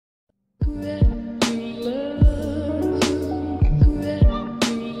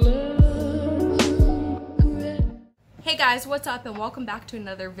Hey guys, what's up and welcome back to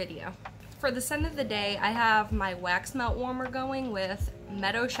another video. For the scent of the day, I have my wax melt warmer going with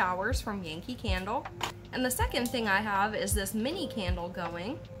Meadow Showers from Yankee Candle. And the second thing I have is this mini candle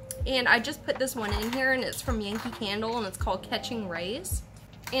going. And I just put this one in here and it's from Yankee Candle and it's called Catching Rays.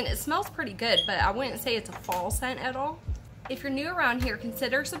 And it smells pretty good, but I wouldn't say it's a fall scent at all. If you're new around here,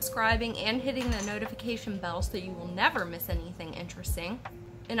 consider subscribing and hitting the notification bell so you will never miss anything interesting.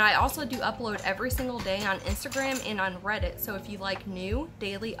 And I also do upload every single day on Instagram and on Reddit, so if you like new,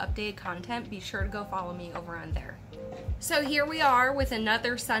 daily updated content, be sure to go follow me over on there. So here we are with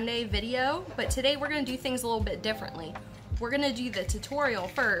another Sunday video, but today we're going to do things a little bit differently. We're going to do the tutorial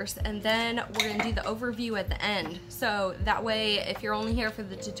first, and then we're going to do the overview at the end. So that way, if you're only here for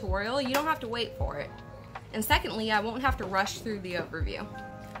the tutorial, you don't have to wait for it. And secondly, I won't have to rush through the overview.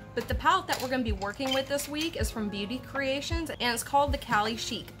 But the palette that we're going to be working with this week is from Beauty Creations, and it's called the Cali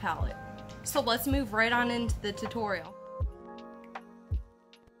Chic palette. So let's move right on into the tutorial.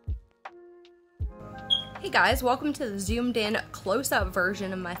 Hey guys, welcome to the zoomed in close-up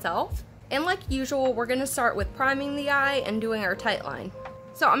version of myself. And like usual, we're going to start with priming the eye and doing our tight line.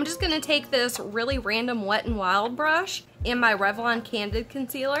 So I'm just going to take this really random Wet n Wild brush and my Revlon Candid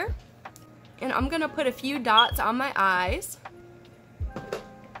Concealer, and I'm going to put a few dots on my eyes.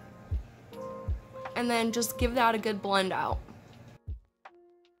 And then just give that a good blend out.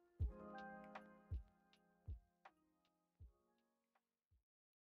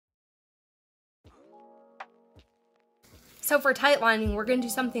 So for tight lining, we're going to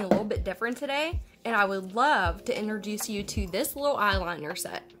do something a little bit different today, and I would love to introduce you to this little eyeliner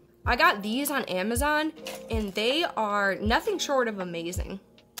set. I got these on Amazon, and they are nothing short of amazing.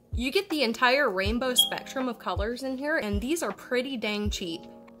 You get the entire rainbow spectrum of colors in here, and these are pretty dang cheap.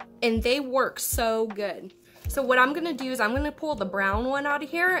 And they work so good. So what I'm gonna do is I'm gonna pull the brown one out of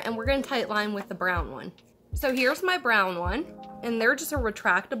here and we're gonna tight line with the brown one. So here's my brown one, and they're just a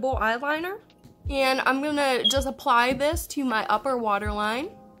retractable eyeliner. And I'm gonna just apply this to my upper waterline.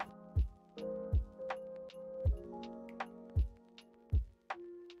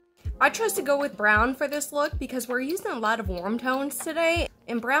 I chose to go with brown for this look because we're using a lot of warm tones today,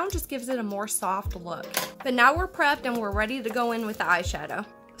 and brown just gives it a more soft look. But now we're prepped and we're ready to go in with the eyeshadow.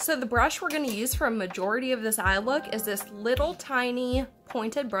 So the brush we're going to use for a majority of this eye look is this little tiny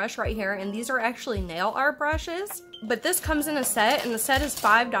pointed brush right here, and these are actually nail art brushes. But this comes in a set, and the set is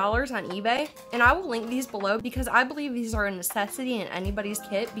 $5 on eBay, and I will link these below because I believe these are a necessity in anybody's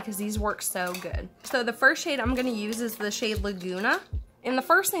kit because these work so good. So the first shade I'm going to use is the shade Laguna, and the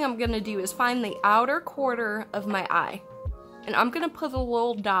first thing I'm going to do is find the outer quarter of my eye, and I'm going to put a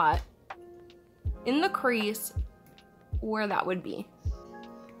little dot in the crease where that would be.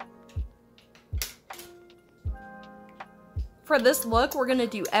 For this look, we're gonna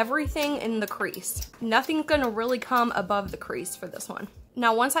do everything in the crease. Nothing's gonna really come above the crease for this one.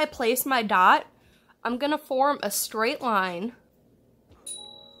 Now, once I place my dot, I'm gonna form a straight line.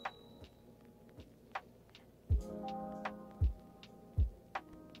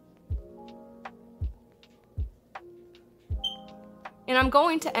 And I'm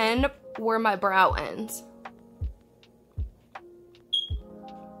going to end where my brow ends.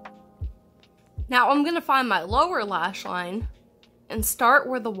 Now I'm gonna find my lower lash line and start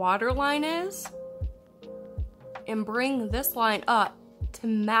where the water line is and bring this line up to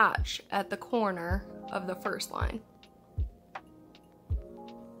match at the corner of the first line.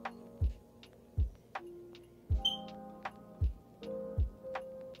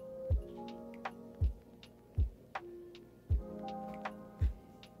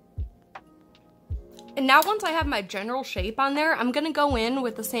 And now once I have my general shape on there, I'm gonna go in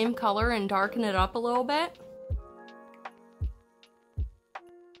with the same color and darken it up a little bit.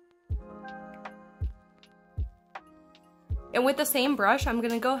 And with the same brush, I'm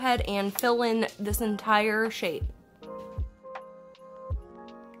gonna go ahead and fill in this entire shape.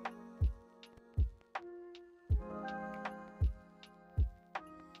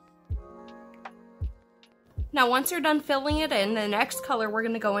 Now once you're done filling it in, the next color we're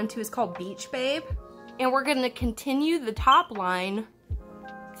gonna go into is called Beach Babe. And we're gonna continue the top line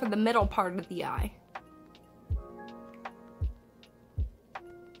for the middle part of the eye.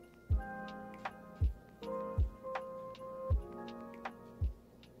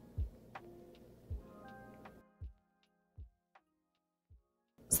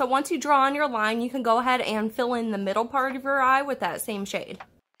 So once you draw on your line, you can go ahead and fill in the middle part of your eye with that same shade.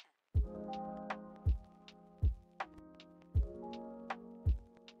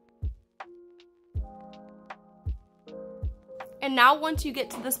 And And now once you get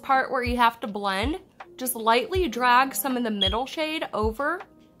to this part where you have to blend, just lightly drag some of the middle shade over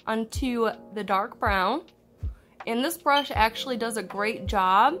onto the dark brown. And this brush actually does a great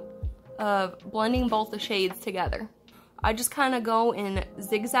job of blending both the shades together. I just kind of go in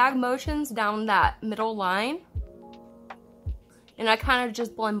zigzag motions down that middle line. And I kind of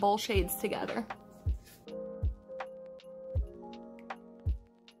just blend both shades together.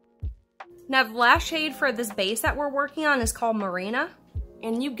 Now the last shade for this base that we're working on is called Marina.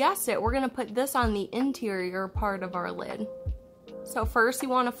 And you guessed it, we're gonna put this on the interior part of our lid. So first you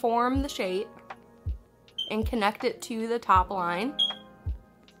wanna form the shape and connect it to the top line.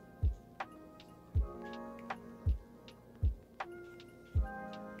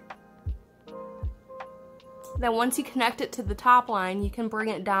 Then once you connect it to the top line, you can bring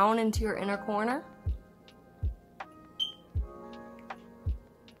it down into your inner corner.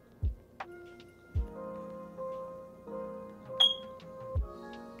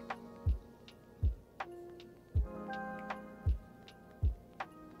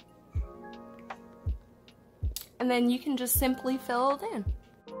 And then you can just simply fill it in.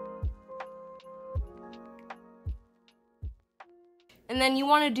 And then you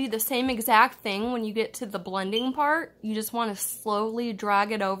want to do the same exact thing when you get to the blending part. You just want to slowly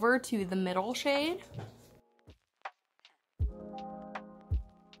drag it over to the middle shade.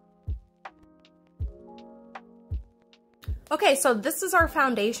 Okay, so this is our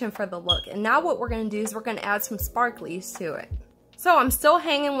foundation for the look. And now what we're going to do is we're going to add some sparklies to it. So I'm still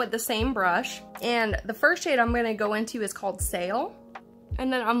hanging with the same brush, and the first shade I'm going to go into is called Sail.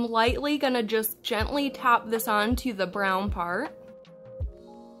 And then I'm lightly going to just gently tap this onto the brown part.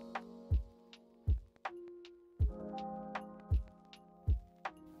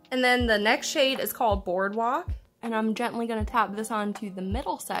 And then the next shade is called Boardwalk, and I'm gently going to tap this onto the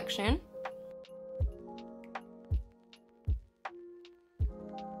middle section.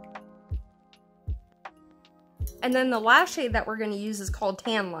 And then the last shade that we're going to use is called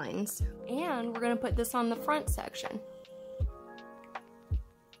Tan Lines. And we're going to put this on the front section.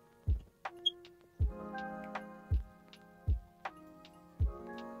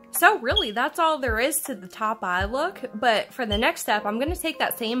 So really, that's all there is to the top eye look. But for the next step, I'm going to take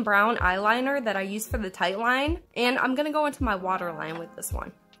that same brown eyeliner that I used for the tight line, and I'm going to go into my waterline with this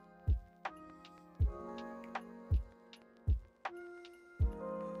one.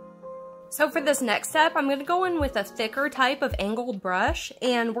 So for this next step, I'm going to go in with a thicker type of angled brush,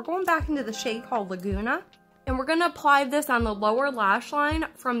 and we're going back into the shade called Laguna. And we're going to apply this on the lower lash line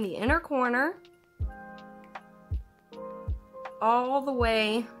from the inner corner all the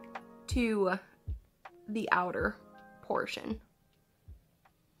way to the outer portion.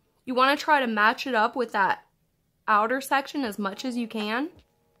 You want to try to match it up with that outer section as much as you can.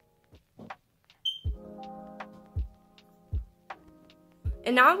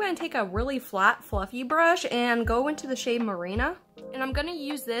 And now I'm going to take a really flat, fluffy brush and go into the shade Marina. And I'm going to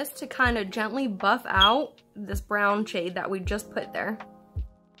use this to kind of gently buff out this brown shade that we just put there.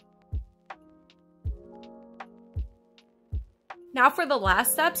 Now for the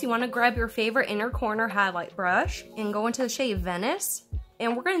last steps, you want to grab your favorite inner corner highlight brush and go into the shade Venice.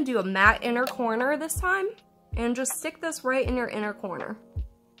 And we're going to do a matte inner corner this time. And just stick this right in your inner corner.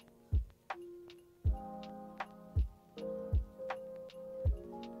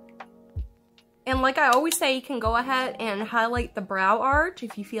 And like I always say, you can go ahead and highlight the brow arch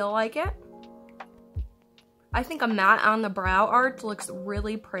if you feel like it. I think a matte on the brow arch looks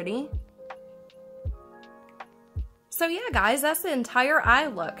really pretty. So yeah guys, that's the entire eye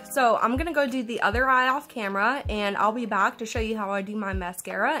look. So I'm gonna go do the other eye off camera, and I'll be back to show you how I do my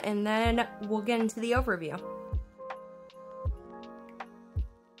mascara, and then we'll get into the overview.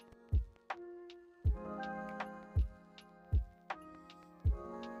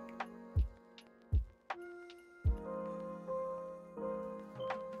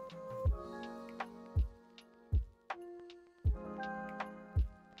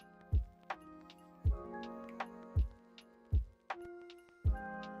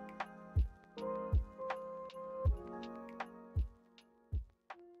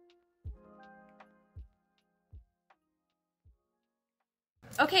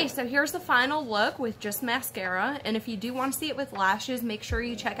 Okay, so here's the final look with just mascara, and if you do want to see it with lashes, make sure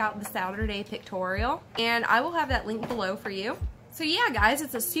you check out the Saturday pictorial, and I will have that link below for you. So yeah guys,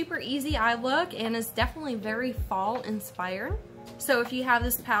 it's a super easy eye look, and it's definitely very fall inspired. So if you have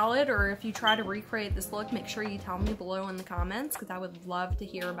this palette, or if you try to recreate this look, make sure you tell me below in the comments, because I would love to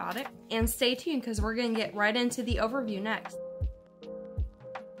hear about it. And stay tuned, because we're going to get right into the overview next.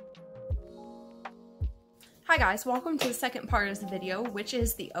 Hi guys, welcome to the second part of the video, which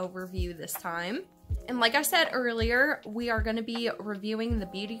is the overview this time. And like I said earlier, we are going to be reviewing the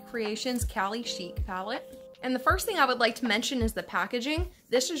Beauty Creations Cali Chic palette. And the first thing I would like to mention is the packaging.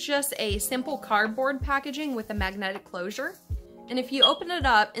 This is just a simple cardboard packaging with a magnetic closure. And if you open it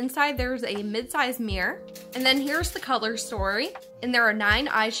up, inside there's a mid-size mirror. And then here's the color story. And there are 9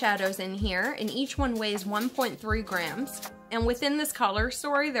 eyeshadows in here, and each one weighs 1.3 grams. And within this color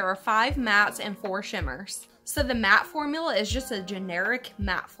story, there are 5 mattes and 4 shimmers. So the matte formula is just a generic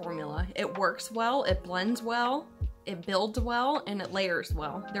matte formula. It works well, it blends well, it builds well, and it layers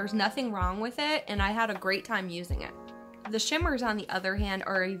well. There's nothing wrong with it, and I had a great time using it. The shimmers, on the other hand,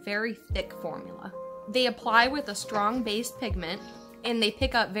 are a very thick formula. They apply with a strong base pigment, and they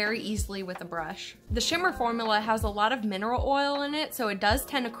pick up very easily with a brush. The shimmer formula has a lot of mineral oil in it, so it does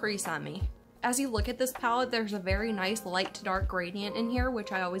tend to crease on me. As you look at this palette, there's a very nice light to dark gradient in here,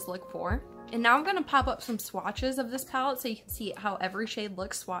 which I always look for. And now I'm going to pop up some swatches of this palette so you can see how every shade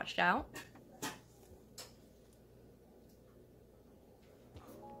looks swatched out.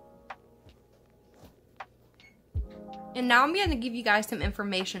 And now I'm going to give you guys some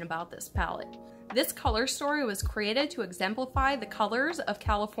information about this palette. This color story was created to exemplify the colors of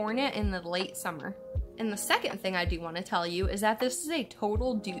California in the late summer. And the second thing I do want to tell you is that this is a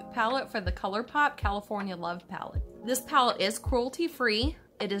total dupe palette for the ColourPop California Love palette. This palette is cruelty-free,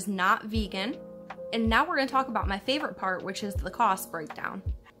 it is not vegan, and now we're going to talk about my favorite part, which is the cost breakdown.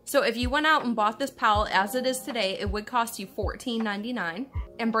 So if you went out and bought this palette as it is today, it would cost you $14.99.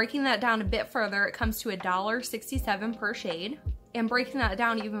 And breaking that down a bit further, it comes to $1.67 per shade. And breaking that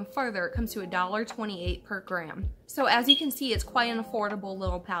down even further, it comes to $1.28 per gram. So as you can see, it's quite an affordable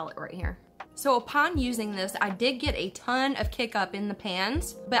little palette right here. So upon using this, I did get a ton of kick up in the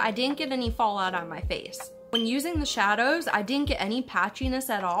pans, but I didn't get any fallout on my face. When using the shadows, I didn't get any patchiness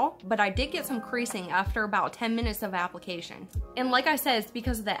at all, but I did get some creasing after about 10 minutes of application. And like I said, it's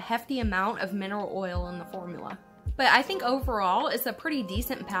because of that hefty amount of mineral oil in the formula. But I think overall, it's a pretty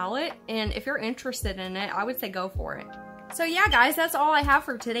decent palette, and if you're interested in it, I would say go for it. So yeah guys, that's all I have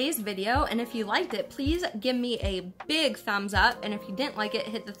for today's video, and if you liked it, please give me a big thumbs up, and if you didn't like it,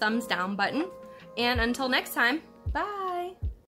 hit the thumbs down button. And until next time, bye!